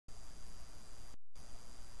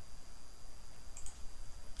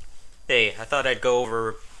Hey, I thought I'd go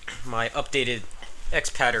over my updated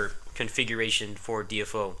XPadder configuration for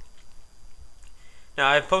DFO. Now,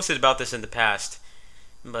 I've posted about this in the past,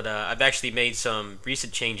 but I've actually made some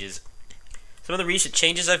recent changes. Some of the recent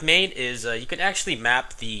changes I've made is you can actually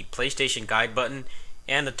map the PlayStation Guide button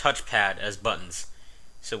and the touchpad as buttons.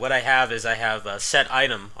 So what I have is I have a set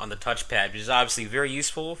item on the touchpad, which is obviously very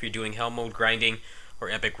useful if you're doing hell mode grinding or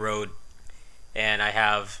epic road. And I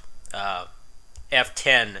have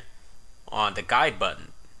F10 on the guide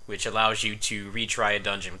button, which allows you to retry a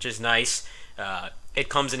dungeon, which is nice. It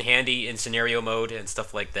comes in handy in scenario mode and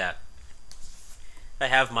stuff like that. I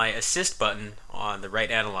have my assist button on the right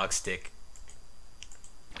analog stick.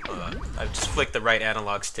 I've just flicked the right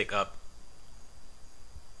analog stick up.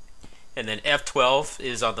 And then F12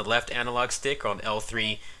 is on the left analog stick, or on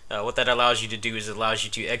L3. What that allows you to do is it allows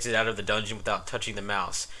you to exit out of the dungeon without touching the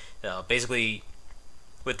mouse. Basically,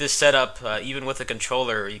 with this setup, even with a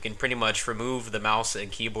controller, you can pretty much remove the mouse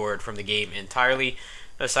and keyboard from the game entirely,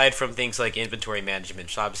 aside from things like inventory management,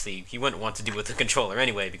 which obviously you wouldn't want to do with the controller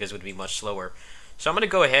anyway, because it would be much slower. So I'm going to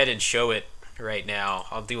go ahead and show it right now.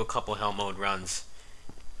 I'll do a couple hell mode runs.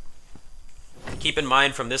 Keep in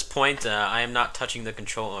mind, from this point, I am not touching the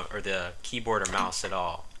controller or the keyboard or mouse at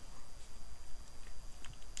all.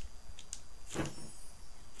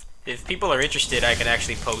 If people are interested, I can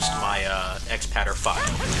actually post my XPadder file.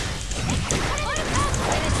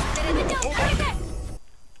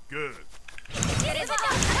 Good.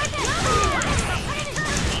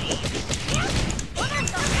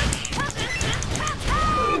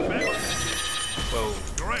 Whoa.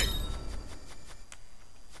 Great.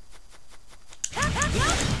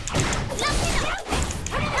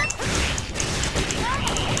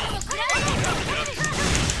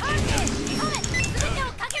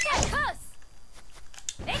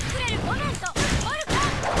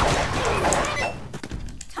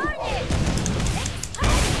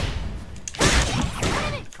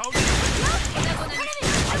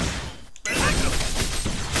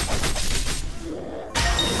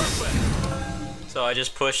 So I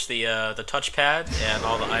just push the touchpad, and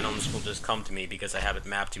all the items will just come to me because I have it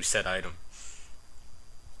mapped to set item.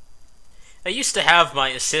 I used to have my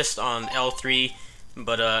assist on L3,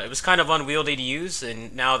 but it was kind of unwieldy to use,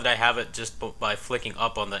 and now that I have it just by flicking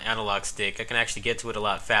up on the analog stick, I can actually get to it a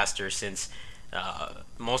lot faster, since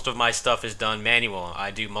most of my stuff is done manual.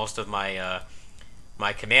 I do most of my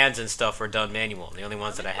my commands and stuff are done manual. The only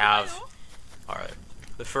ones that I have are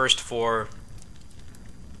the first 4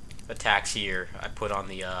 attacks here I put on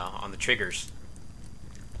the triggers.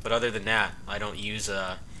 But other than that, I don't use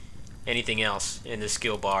anything else in the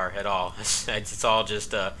skill bar at all. It's all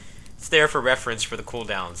just it's there for reference for the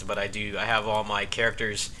cooldowns. But I have all my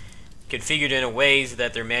characters configured in a way so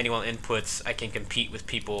that their manual inputs I can compete with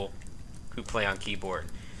people who play on keyboard.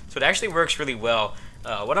 So it actually works really well.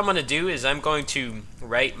 What I'm going to do is I'm going to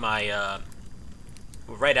write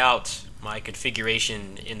out my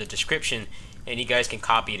configuration in the description, and you guys can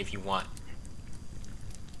copy it if you want.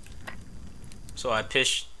 So I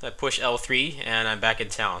push L3 and I'm back in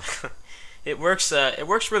town. It works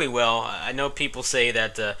really well. I know people say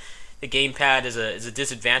that the gamepad is a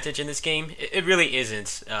disadvantage in this game. It really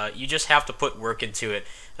isn't. You just have to put work into it.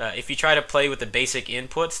 If you try to play with the basic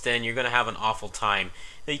inputs, then you're going to have an awful time.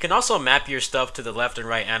 Now, you can also map your stuff to the left and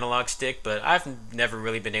right analog stick, but I've never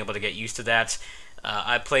really been able to get used to that.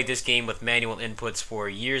 I played this game with manual inputs for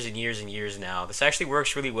years and years and years now. This actually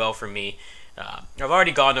works really well for me. I've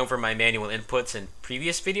already gone over my manual inputs in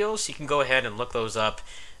previous videos. You can go ahead and look those up.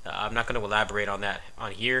 I'm not going to elaborate on that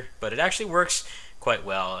on here, but it actually works quite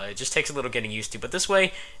well. It just takes a little getting used to. But this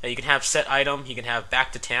way, you can have set item, you can have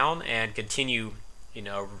back to town, and continue, a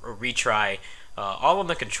retry, all on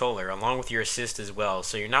the controller, along with your assist as well.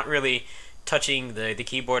 So you're not really touching the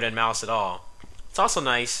keyboard and mouse at all. It's also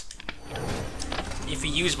nice, if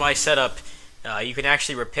you use my setup, you can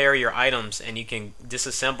actually repair your items, and you can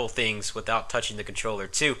disassemble things without touching the controller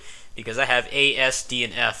too, because I have A, S, D,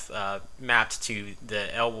 and F mapped to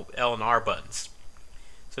the L and R buttons.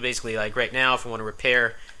 So basically, like right now, if I want to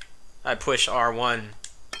repair, I push R1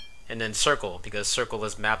 and then circle, because circle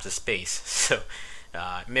is mapped to space. So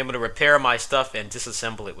I'm able to repair my stuff and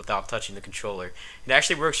disassemble it without touching the controller. It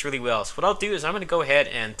actually works really well. So what I'll do is I'm going to go ahead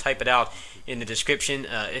and type it out in the description.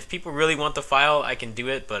 If people really want the file, I can do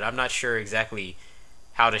it, but I'm not sure exactly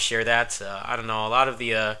how to share that. I don't know. A lot of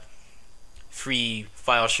the free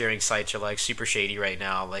file sharing sites are like super shady right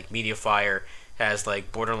now. Like Mediafire has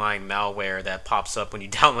like borderline malware that pops up when you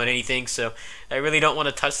download anything, so I really don't want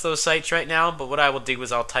to touch those sites right now. But what I will do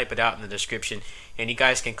is I'll type it out in the description, and you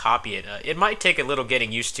guys can copy it. It might take a little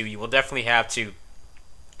getting used to. You will definitely have to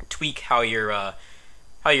tweak how your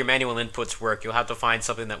how your manual inputs work. You'll have to find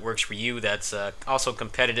something that works for you that's also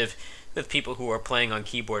competitive with people who are playing on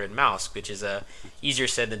keyboard and mouse, which is easier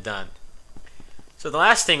said than done. So the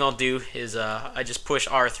last thing I'll do is I just push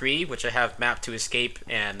R3, which I have mapped to escape,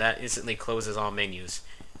 and that instantly closes all menus.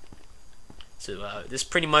 So this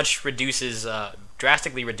pretty much reduces,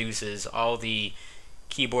 drastically reduces all the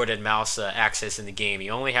keyboard and mouse access in the game.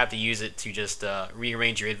 You only have to use it to just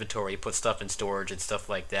rearrange your inventory, put stuff in storage and stuff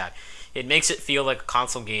like that. It makes it feel like a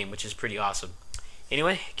console game, which is pretty awesome.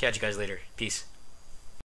 Anyway, catch you guys later. Peace.